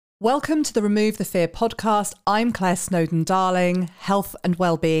Welcome to the Remove the Fear podcast. I'm Claire Snowden-Darling, health and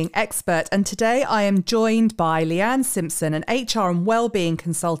wellbeing expert, and today I am joined by Leanne Simpson, an HR and wellbeing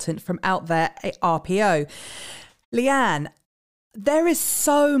consultant from Out There RPO. Leanne, there is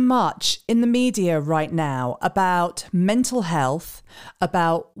so much in the media right now about mental health,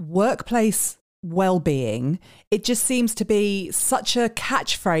 about workplace well-being. It just seems to be such a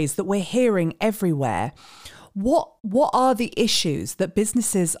catchphrase that we're hearing everywhere. What are the issues that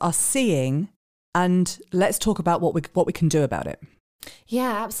businesses are seeing? And let's talk about what we can do about it.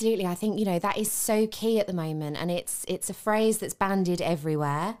 Yeah, absolutely. I think, that is so key at the moment, and it's a phrase that's bandied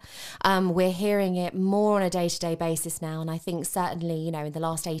everywhere. We're hearing it more on a day-to-day basis now, and I think certainly, in the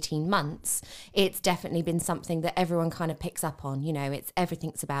last 18 months, it's definitely been something that everyone kind of picks up on.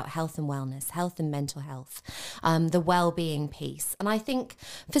 Everything's about health and wellness, health and mental health, the well-being piece. And I think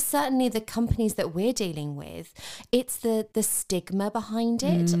for certainly the companies that we're dealing with, it's the stigma behind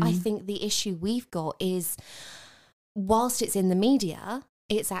it. I think the issue we've got is, whilst it's in the media,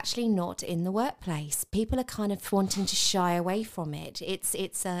 it's actually not in the workplace. People are kind of wanting to shy away from it.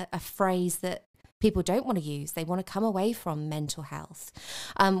 It's a phrase that people don't want to use. They want to come away from mental health.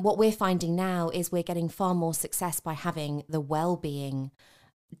 What we're finding now is we're getting far more success by having the well-being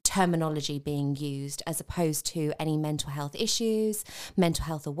terminology being used as opposed to any mental health issues, mental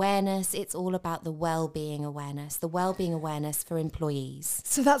health awareness. It's all about the well-being awareness for employees.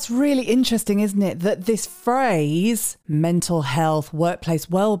 So that's really interesting, isn't it? That this phrase, mental health, workplace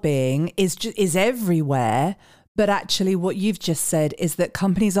well-being, is everywhere. But actually what you've just said is that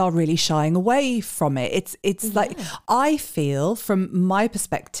companies are really shying away from it. It's like, I feel from my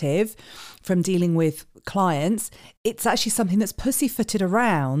perspective, from dealing with clients, it's actually something that's pussyfooted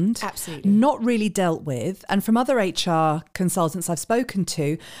around. Absolutely. Not really dealt with. And from other HR consultants I've spoken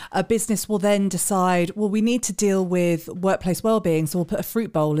to, a business will then decide, well, we need to deal with workplace wellbeing, so we'll put a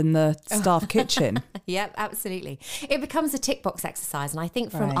fruit bowl in the staff kitchen. Yep, absolutely. It becomes a tick box exercise. And I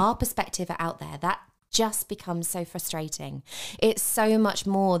think from our perspective Out There, that just becomes so frustrating. It's so much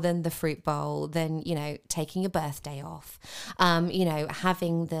more than the fruit bowl, than, taking a birthday off,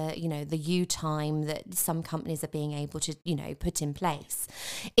 having the you time that some companies are being able to, put in place.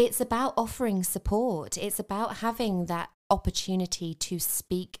 It's about offering support. It's about having that opportunity to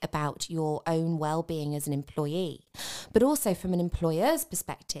speak about your own well-being as an employee. But also from an employer's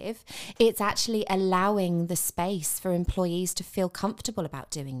perspective, it's actually allowing the space for employees to feel comfortable about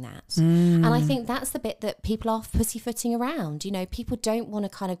doing that. And I think that's the bit that people are pussyfooting around. People don't want to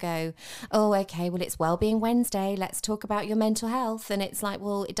kind of go, oh, okay, well, it's Wellbeing Wednesday, let's talk about your mental health. And it's like,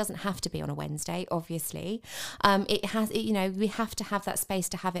 well, it doesn't have to be on a Wednesday, obviously. We have to have that space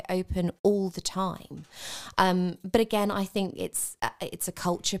to have it open all the time. But again, I think it's a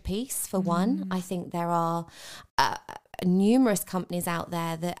culture piece for one. I think there are numerous companies out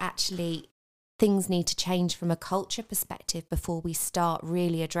there that actually things need to change from a culture perspective before we start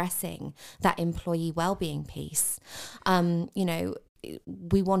really addressing that employee well-being piece.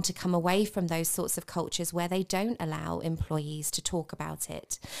 We want to come away from those sorts of cultures where they don't allow employees to talk about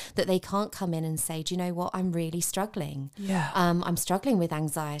it, that they can't come in and say, do you know what, I'm really struggling. Yeah. I'm struggling with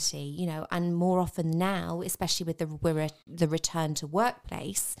anxiety, and more often now, especially with the return to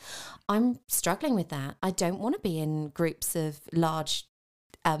workplace, I'm struggling with that. I don't want to be in groups of large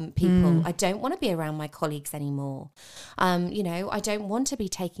people. I don't want to be around my colleagues anymore. I don't want to be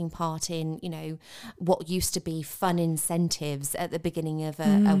taking part in, what used to be fun incentives at the beginning of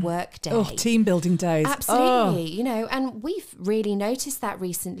a work day. Oh, team building days. Absolutely. And we've really noticed that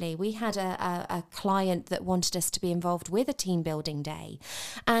recently. We had a client that wanted us to be involved with a team building day.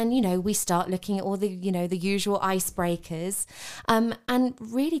 And, we start looking at all the, the usual icebreakers. And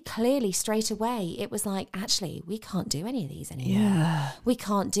really clearly straight away, it was like, actually, we can't do any of these anymore. Yeah. We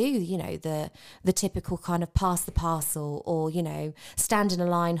can't do, the typical kind of pass the parcel or, stand in a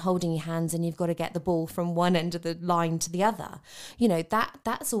line holding your hands and you've got to get the ball from one end of the line to the other.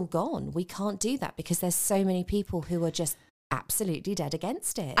 That's all gone. We can't do that because there's so many people who are just absolutely dead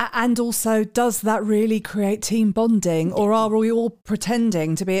against it. And also, does that really create team bonding, or are we all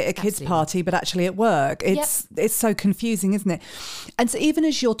pretending to be at a kids' party but actually at work? It's so confusing, isn't it? And so even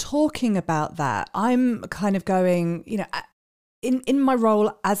as you're talking about that, I'm kind of going, in my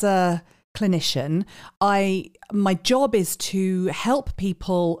role as a clinician, my job is to help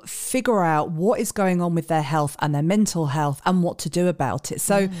people figure out what is going on with their health and their mental health and what to do about it.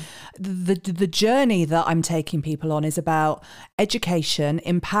 So the journey that I'm taking people on is about education,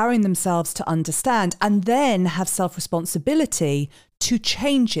 empowering themselves to understand, and then have self-responsibility to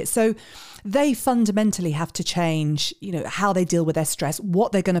change it. So they fundamentally have to change, how they deal with their stress,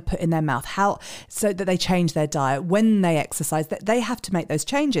 what they're going to put in their mouth, so that they change their diet, when they exercise, that they have to make those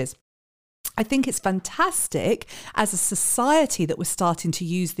changes. I think it's fantastic as a society that we're starting to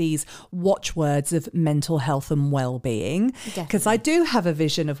use these watchwords of mental health and well-being, because I do have a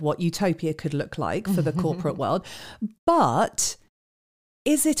vision of what utopia could look like for the corporate world. But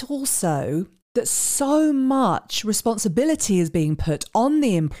is it also that so much responsibility is being put on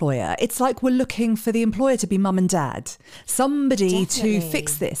the employer? It's like we're looking for the employer to be mum and dad, somebody to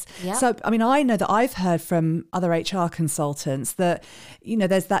fix this. Yep. So, I mean, I know that I've heard from other HR consultants that,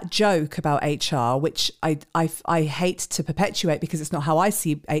 there's that joke about HR, which I hate to perpetuate because it's not how I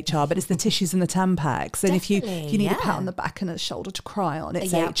see HR, but it's the tissues and the Tampax. And if you need a pat on the back and a shoulder to cry on,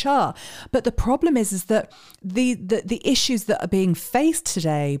 it's HR. But the problem is that the issues that are being faced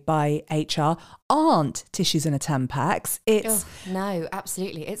today by HR aren't tissues and a Tampax. No,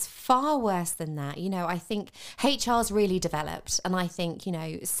 absolutely. It's far worse than that. I think HR's really developed, and I think,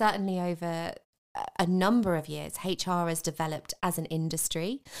 certainly over a number of years, HR has developed as an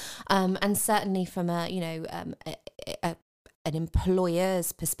industry, and certainly from an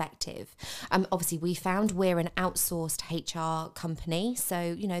employer's perspective. Obviously, we found we're an outsourced HR company.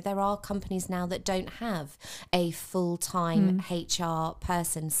 So, there are companies now that don't have a full-time HR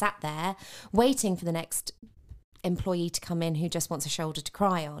person sat there waiting for the next employee to come in who just wants a shoulder to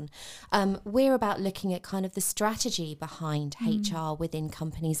cry on. We're about looking at kind of the strategy behind HR within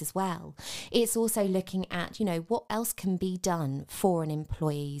companies as well. It's also looking at, what else can be done for an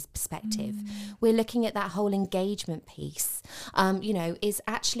employee's perspective. We're looking at that whole engagement piece, is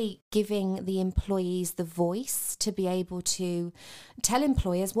actually giving the employees the voice to be able to tell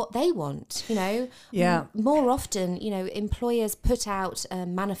employers what they want. More often, employers put out a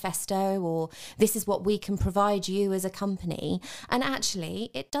manifesto, or this is what we can provide you as a company, and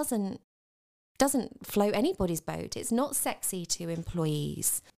actually it doesn't float anybody's boat. It's not sexy to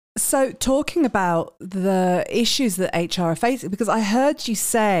employees. So talking about the issues that HR are facing, because I heard you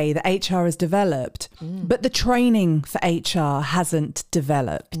say that HR has developed, but the training for HR hasn't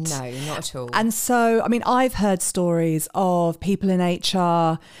developed. No, not at all. And so, I mean, I've heard stories of people in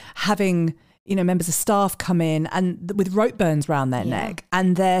HR having members of staff come in and with rope burns around their neck,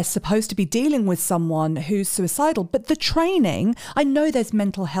 and they're supposed to be dealing with someone who's suicidal. But the training, I know there's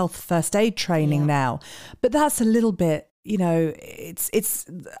mental health first aid training now, but that's a little bit, it's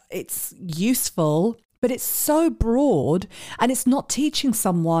useful, but it's so broad, and it's not teaching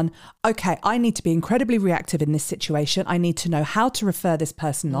someone, okay, I need to be incredibly reactive in this situation. I need to know how to refer this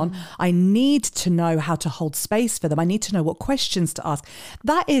person on. I need to know how to hold space for them. I need to know what questions to ask.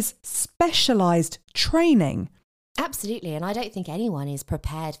 That is specialized training. Absolutely. And I don't think anyone is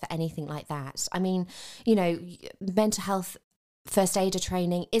prepared for anything like that. I mean, mental health first aider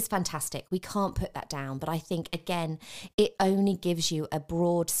training is fantastic. We can't put that down. But I think, again, it only gives you a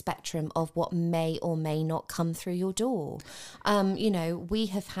broad spectrum of what may or may not come through your door. We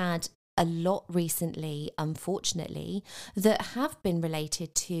have had a lot recently, unfortunately, that have been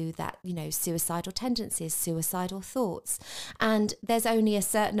related to that, suicidal tendencies, suicidal thoughts. And there's only a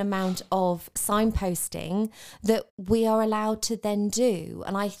certain amount of signposting that we are allowed to then do.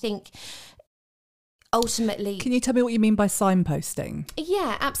 And I think ultimately... Can you tell me what you mean by signposting?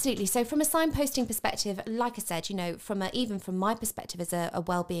 Yeah, absolutely. So from a signposting perspective, like I said, even from my perspective as a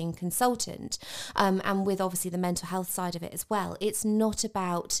wellbeing consultant, and with obviously the mental health side of it as well, it's not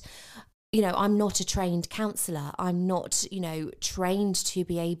about... I'm not a trained counsellor. I'm not, trained to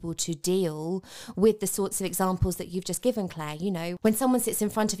be able to deal with the sorts of examples that you've just given, Claire. When someone sits in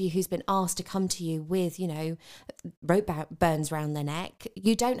front of you who's been asked to come to you with, rope burns around their neck,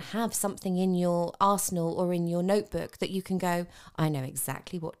 you don't have something in your arsenal or in your notebook that you can go, I know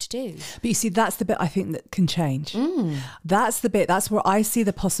exactly what to do. But you see, that's the bit I think that can change. That's where I see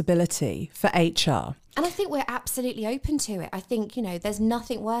the possibility for HR. And I think we're absolutely open to it. I think, there's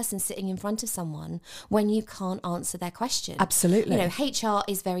nothing worse than sitting in front of someone when you can't answer their question. Absolutely. HR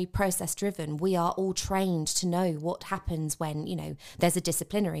is very process driven. We are all trained to know what happens when, there's a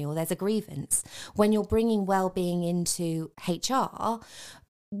disciplinary or there's a grievance. When you're bringing well-being into HR,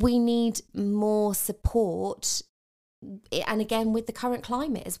 we need more support. And again, with the current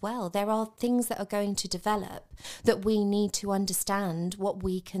climate as well, there are things that are going to develop that we need to understand what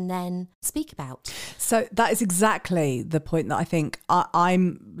we can then speak about. So that is exactly the point that I think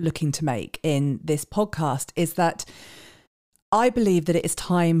I'm looking to make in this podcast, is that I believe that it is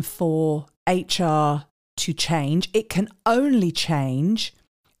time for HR to change. It can only change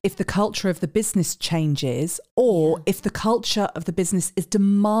if the culture of the business changes, or if the culture of the business is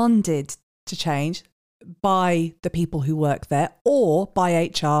demanded to change. by the people who work there or by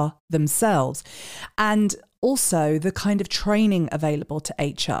HR themselves. And also the kind of training available to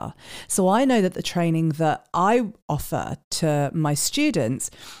HR. So I know that the training that I offer to my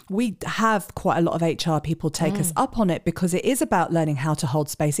students, we have quite a lot of HR people take us up on it, because it is about learning how to hold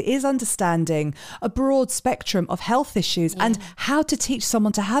space. It is understanding a broad spectrum of health issues and how to teach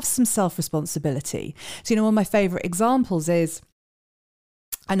someone to have some self-responsibility. So, one of my favorite examples is,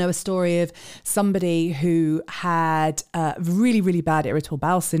 I know a story of somebody who had really, really bad irritable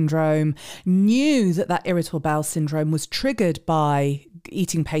bowel syndrome, knew that irritable bowel syndrome was triggered by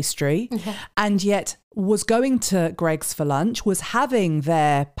eating pastry, and yet was going to Greg's for lunch, was having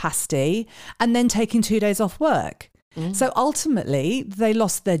their pasty, and then taking 2 days off work. So ultimately, they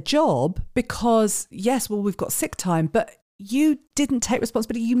lost their job because, yes, well, we've got sick time, but you didn't take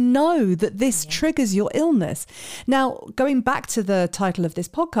responsibility. You know that this triggers your illness. Now, going back to the title of this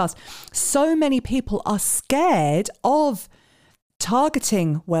podcast, so many people are scared of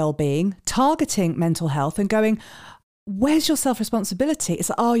targeting well-being, targeting mental health, and going, where's your self-responsibility? It's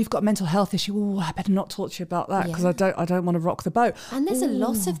like, oh, you've got a mental health issue. Oh, I better not talk to you about that, because I don't want to rock the boat. And there's a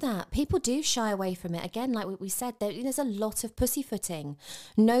lot of that. People do shy away from it. Again, like we said, there's a lot of pussyfooting.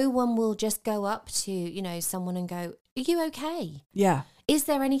 No one will just go up to, someone and go, are you okay? Yeah. Is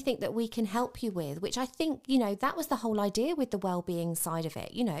there anything that we can help you with? Which I think, that was the whole idea with the well-being side of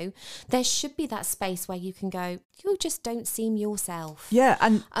it. There should be that space where you can go, you just don't seem yourself. Yeah.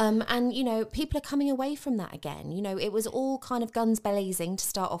 And people are coming away from that again. It was all kind of guns blazing to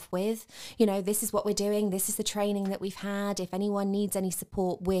start off with. This is what we're doing. This is the training that we've had. If anyone needs any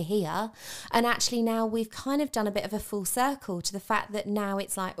support, we're here. And actually now we've kind of done a bit of a full circle to the fact that now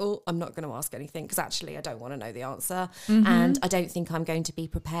it's like, oh, I'm not going to ask anything because actually I don't want to know the answer. And I don't think I'm going to be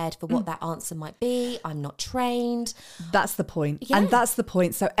prepared for what that answer might be. I'm not trained. That's the point. Yeah. And that's the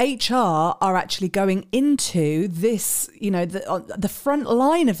point. So HR are actually going into this, the front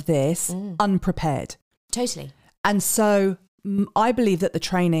line of this unprepared. Totally. And so I believe that the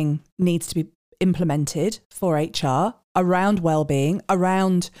training needs to be implemented for HR around well-being,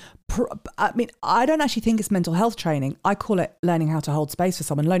 around, I don't actually think it's mental health training. I call it learning how to hold space for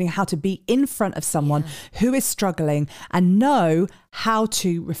someone, learning how to be in front of someone who is struggling and know how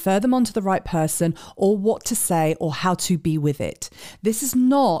to refer them on to the right person, or what to say, or how to be with it. This is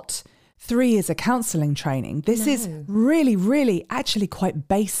not 3 years of counselling training. This is really, really actually quite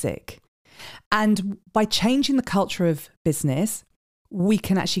basic. And by changing the culture of business, we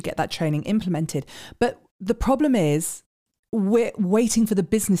can actually get that training implemented. But the problem is we're waiting for the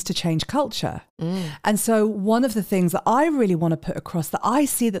business to change culture. And so one of the things that I really want to put across, that I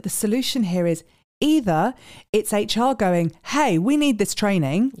see that the solution here is either it's HR going, hey, we need this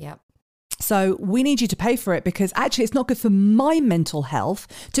training. Yep. So we need you to pay for it, because actually it's not good for my mental health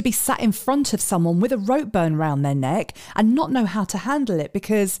to be sat in front of someone with a rope burn around their neck and not know how to handle it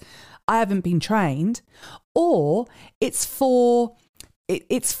because I haven't been trained. Or it's for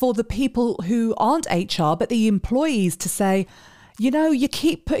the people who aren't HR, but the employees, to say, you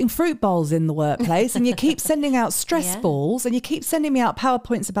keep putting fruit bowls in the workplace and you keep sending out stress balls and you keep sending me out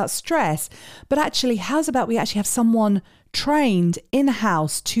PowerPoints about stress. But actually, how's about we actually have someone trained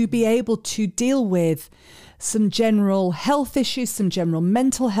in-house to be able to deal with some general health issues, some general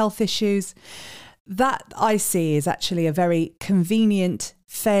mental health issues? That I see is actually a very convenient,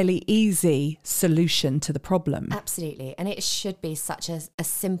 fairly easy solution to the problem. Absolutely. And it should be such a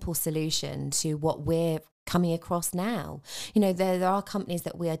simple solution to what we're coming across now. There are companies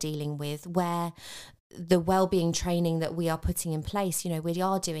that we are dealing with where the well-being training that we are putting in place, we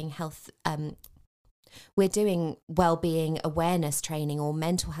are doing we're doing well-being awareness training or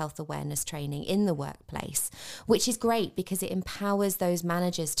mental health awareness training in the workplace, which is great because it empowers those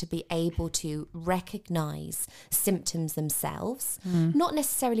managers to be able to recognize symptoms themselves, not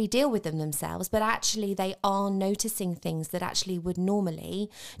necessarily deal with them themselves, but actually they are noticing things that actually would normally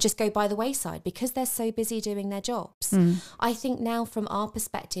just go by the wayside because they're so busy doing their jobs. I think now from our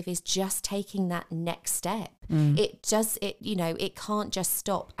perspective is just taking that next step. It can't just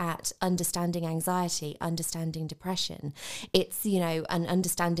stop at understanding anxiety, understanding depression. It's, and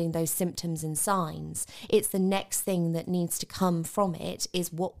understanding those symptoms and signs. It's the next thing that needs to come from it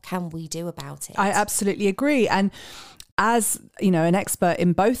is what can we do about it? I absolutely agree. And as, an expert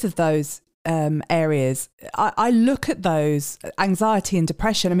in both of those areas, I look at those, anxiety and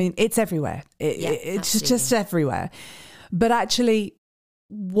depression. I mean, it's everywhere. It's just everywhere. But actually,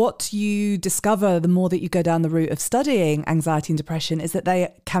 what you discover the more that you go down the route of studying anxiety and depression is that they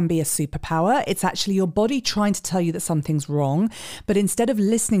can be a superpower. It's actually your body trying to tell you that something's wrong. But instead of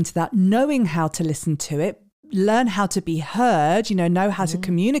listening to that, knowing how to listen to it, learn how to be heard, know how to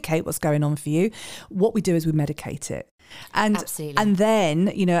communicate what's going on for you, what we do is we medicate it. And Absolutely. And then,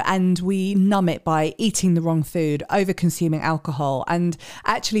 and we numb it by eating the wrong food, over consuming alcohol. And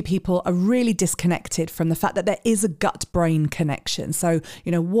actually people are really disconnected from the fact that there is a gut-brain connection. So,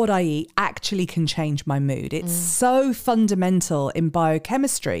 what I eat actually can change my mood. It's so fundamental in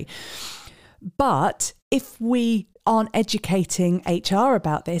biochemistry. But if we aren't educating HR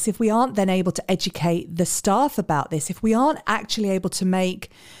about this, if we aren't then able to educate the staff about this, if we aren't actually able to make...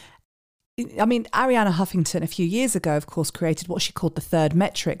 Arianna Huffington a few years ago, of course, created what she called the third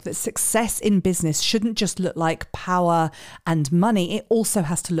metric, that success in business shouldn't just look like power and money. It also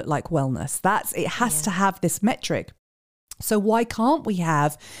has to look like wellness. It has to have this metric. So why can't we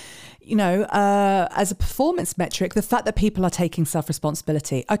have, as a performance metric, the fact that people are taking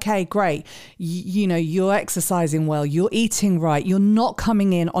self-responsibility? Okay, great. You're exercising well, you're eating right, you're not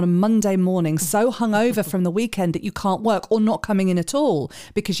coming in on a Monday morning so hungover from the weekend that you can't work, or not coming in at all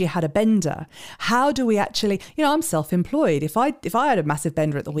because you had a bender. How do we actually, I'm self-employed. If I had a massive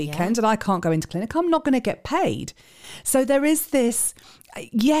bender at the weekend and I can't go into clinic, I'm not going to get paid. So there is this,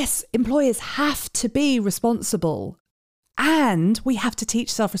 yes, employers have to be responsible. And we have to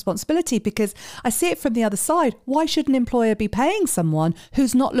teach self-responsibility, because I see it from the other side. Why should an employer be paying someone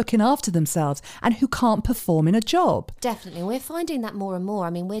who's not looking after themselves and who can't perform in a job? Definitely. We're finding that more and more.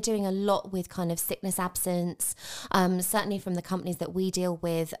 We're doing a lot with kind of sickness absence. Certainly from the companies that we deal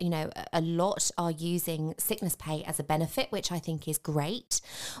with, a lot are using sickness pay as a benefit, which I think is great.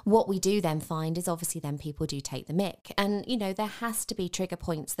 What we do then find is obviously then people do take the mick. And, there has to be trigger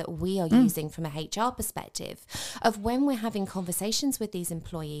points that we are using from a HR perspective of when we're having conversations with these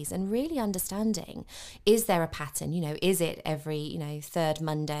employees and really understanding, is there a pattern? Is it every, third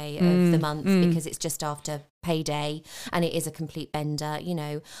Monday of the month because it's just after payday and it is a complete bender?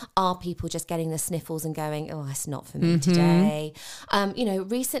 Are people just getting the sniffles and going, oh, it's not for me today?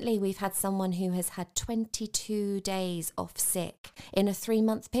 Recently we've had someone who has had 22 days off sick in a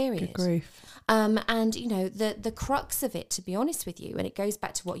 3-month period. Good grief. And the crux of it, to be honest with you, and it goes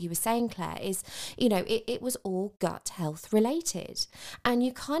back to what you were saying, Claire, is it was all gut health related, and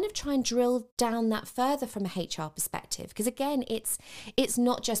you kind of try and drill down that further from a HR perspective, because again, it's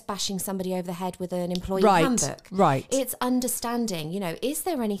not just bashing somebody over the head with an employee handbook. Right. It's understanding, is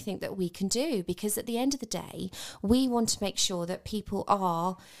there anything that we can do? Because at the end of the day, we want to make sure that people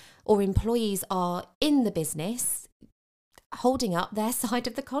are, or employees are, in the business holding up their side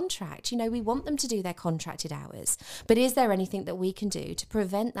of the contract. We want them to do their contracted hours, but is there anything that we can do to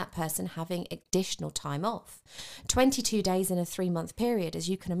prevent that person having additional time off? 22 days in a 3-month period, as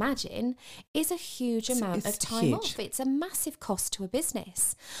you can imagine, is a huge amount of time off. It's a massive cost to a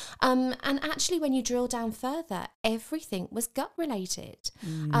business. And actually, when you drill down further, everything was gut related.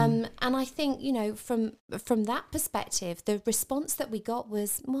 And I think, from that perspective, the response that we got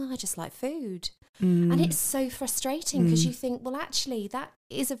was, well, I just like food. And it's so frustrating, because you think, well, actually, that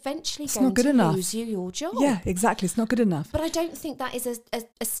is eventually going to lose you your job. Yeah, exactly. It's not good enough. But I don't think that is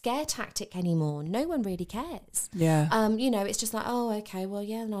a scare tactic anymore. No one really cares. Yeah. It's just like, oh, okay, well,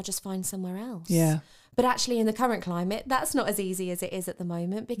 yeah, then I'll just find somewhere else. Yeah. But actually, in the current climate, that's not as easy as it is at the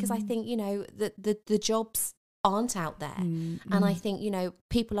moment, because I think, the jobs aren't out there. And I think,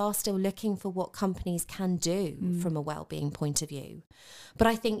 people are still looking for what companies can do from a well-being point of view. But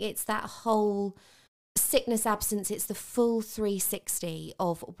I think it's that whole sickness absence, it's the full 360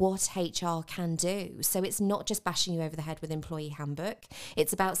 of what HR can do. So it's not just bashing you over the head with employee handbook.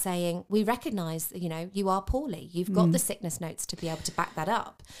 It's about saying, we recognise, you are poorly. You've got the sickness notes to be able to back that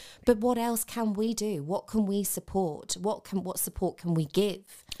up. But what else can we do? What can we support? What support can we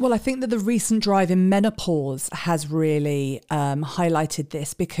give? Well, I think that the recent drive in menopause has really highlighted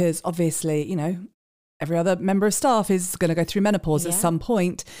this, because obviously, every other member of staff is going to go through menopause at some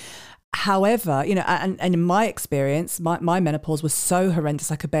point. However, and in my experience, my menopause was so horrendous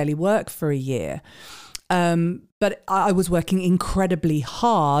I could barely work for a year. But I was working incredibly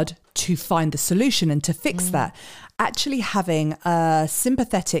hard to find the solution and to fix that. Actually having a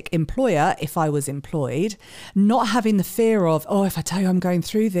sympathetic employer, if I was employed, not having the fear of, oh, if I tell you I'm going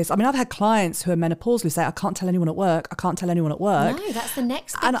through this. I've had clients who are menopausal who say, I can't tell anyone at work. I can't tell anyone at work. No, that's the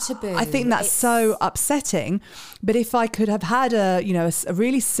next big taboo. I think that's so upsetting. But if I could have had a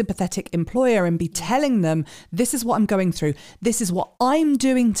really sympathetic employer and be telling them, this is what I'm going through. This is what I'm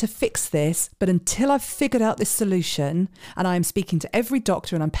doing to fix this. But until I've figured out this solution, and I'm speaking to every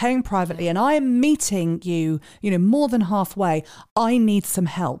doctor and I'm paying privately and I am meeting you, more than halfway, I need some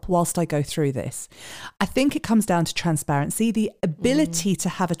help whilst I go through this. I think it comes down to transparency, the ability to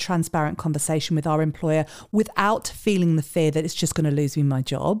have a transparent conversation with our employer without feeling the fear that it's just going to lose me my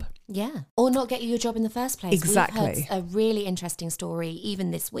job. Yeah. Or not get you your job in the first place. Exactly. We've heard a really interesting story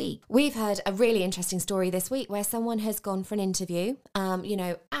even this week. We've heard a really interesting story this week where someone has gone for an interview,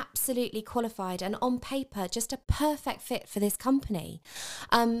 absolutely qualified and on paper, just a perfect fit for this company.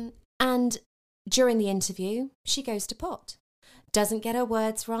 And during the interview, she goes to pot. Doesn't get her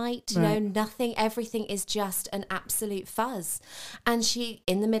words right, nothing, everything is just an absolute fuzz. And she,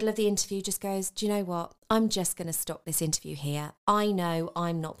 in the middle of the interview, just goes, do you know what? I'm just going to stop this interview here. I know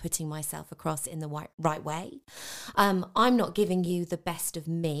I'm not putting myself across in the right way. I'm not giving you the best of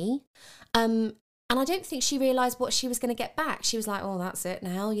me. And I don't think she realised what she was going to get back. She was like, oh, that's it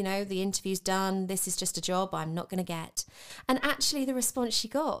now. The interview's done. This is just a job I'm not going to get. And actually the response she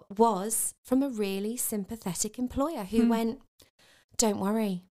got was from a really sympathetic employer who went, don't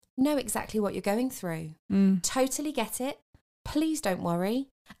worry. Know exactly what you're going through. Totally get it. Please don't worry.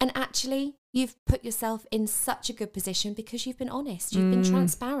 And actually, you've put yourself in such a good position because you've been honest. You've been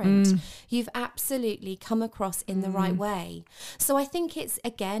transparent. You've absolutely come across in the right way. So I think it's,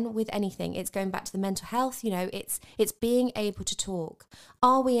 again, with anything, it's going back to the mental health, it's being able to talk.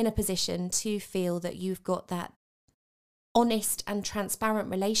 Are we in a position to feel that you've got that honest and transparent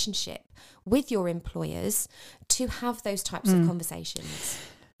relationship with your employers to have those types of conversations?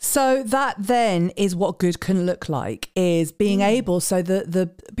 So that then is what good can look like, is being able, so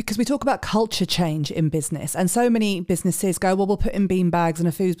because we talk about culture change in business, and so many businesses go, well, we'll put in bean bags and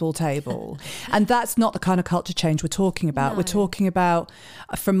a foosball table. And that's not the kind of culture change we're talking about. No. We're talking about,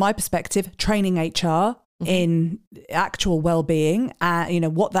 from my perspective, training HR in actual well-being,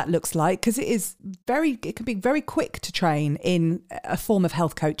 what that looks like, because it can be very quick to train in a form of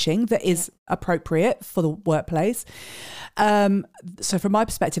health coaching that is appropriate for the workplace. So from my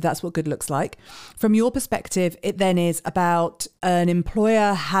perspective, that's what good looks like. From your perspective, it then is about an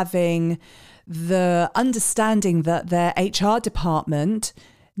employer having the understanding that their HR department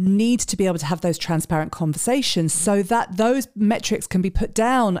need to be able to have those transparent conversations so that those metrics can be put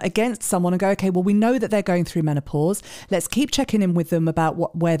down against someone and go, okay, well, we know that they're going through menopause. Let's keep checking in with them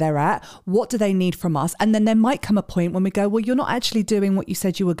about where they're at. What do they need from us? And then there might come a point when we go, well, you're not actually doing what you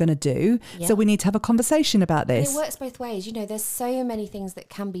said you were going to do. Yep. So we need to have a conversation about this. And it works both ways. There's so many things that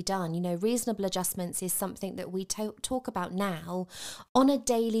can be done. Reasonable adjustments is something that we talk about now on a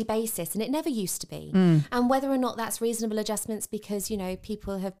daily basis, and it never used to be. And whether or not that's reasonable adjustments because,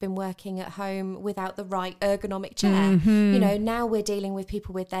 people have been working at home without the right ergonomic chair. Now we're dealing with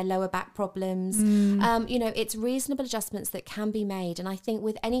people with their lower back problems. It's reasonable adjustments that can be made. And I think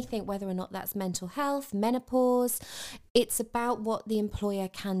with anything, whether or not that's mental health, menopause, it's about what the employer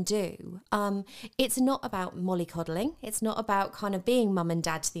can do. It's not about mollycoddling. It's not about kind of being mum and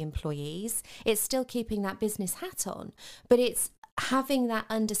dad to the employees. It's still keeping that business hat on, but it's having that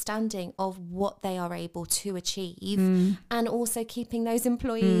understanding of what they are able to achieve and also keeping those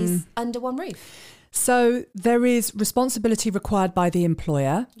employees under one roof. So there is responsibility required by the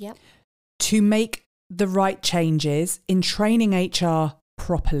employer to make the right changes in training HR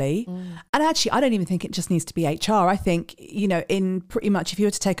properly. And actually, I don't even think it just needs to be HR. I think, in pretty much, if you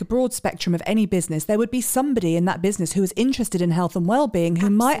were to take a broad spectrum of any business, there would be somebody in that business who is interested in health and well-being who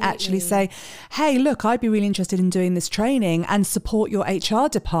might actually say, hey, look, I'd be really interested in doing this training and support your HR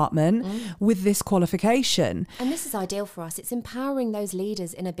department with this qualification. And this is ideal for us. It's empowering those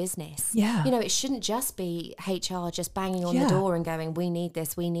leaders in a business. Yeah. It shouldn't just be HR just banging on the door and going, we need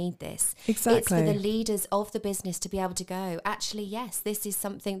this, we need this. Exactly. It's for the leaders of the business to be able to go, actually, yes, this is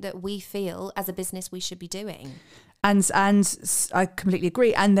something that we feel as a business we should be doing. And I completely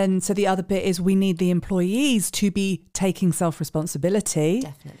agree. And then, so the other bit is we need the employees to be taking self-responsibility.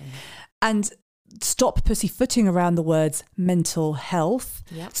 Definitely. And stop pussyfooting around the words mental health.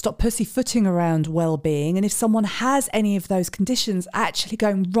 Yep. Stop pussyfooting around well-being. And if someone has any of those conditions, actually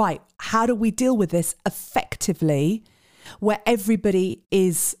going, right, how do we deal with this effectively where everybody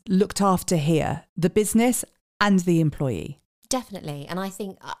is looked after here, the business and the employee? Definitely. And I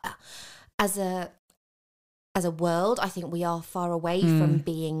think as a world, I think we are far away from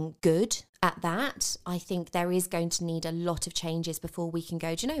being good at that. I think there is going to need a lot of changes before we can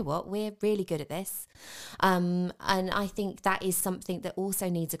go, do you know what, we're really good at this. And I think that is something that also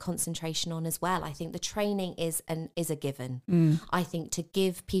needs a concentration on as well. I think the training is a given. I think to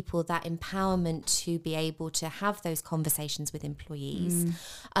give people that empowerment to be able to have those conversations with employees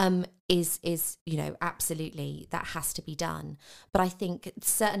is absolutely, that has to be done. But I think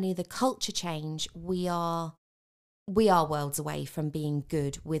certainly the culture change, we are worlds away from being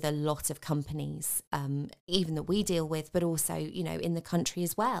good with a lot of companies, even that we deal with, but also, in the country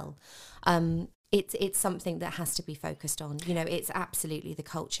as well. it's something that has to be focused on. You know, it's absolutely the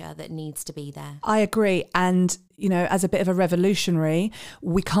culture that needs to be there. I agree. And, you know, as a bit of a revolutionary,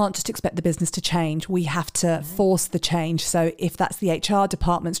 we can't just expect the business to change. We have to force the change. So if that's the HR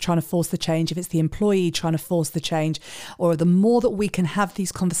department's trying to force the change, if it's the employee trying to force the change, or the more that we can have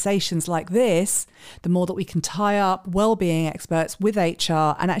these conversations like this, the more that we can tie up wellbeing experts with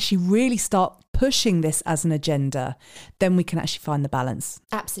HR and actually really start pushing this as an agenda, then we can actually find the balance.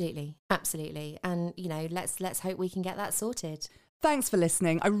 Absolutely. And, you know, let's hope we can get that sorted. Thanks for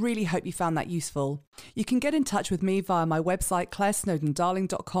listening. I really hope you found that useful. You can get in touch with me via my website,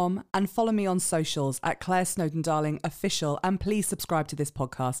 clairesnowdondarling.com, and follow me on socials at Claire Snowdon Darling Official, and please subscribe to this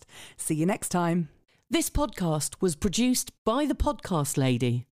podcast. See you next time. This podcast was produced by the podcast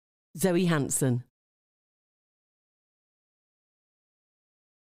lady, Zoe Hanson.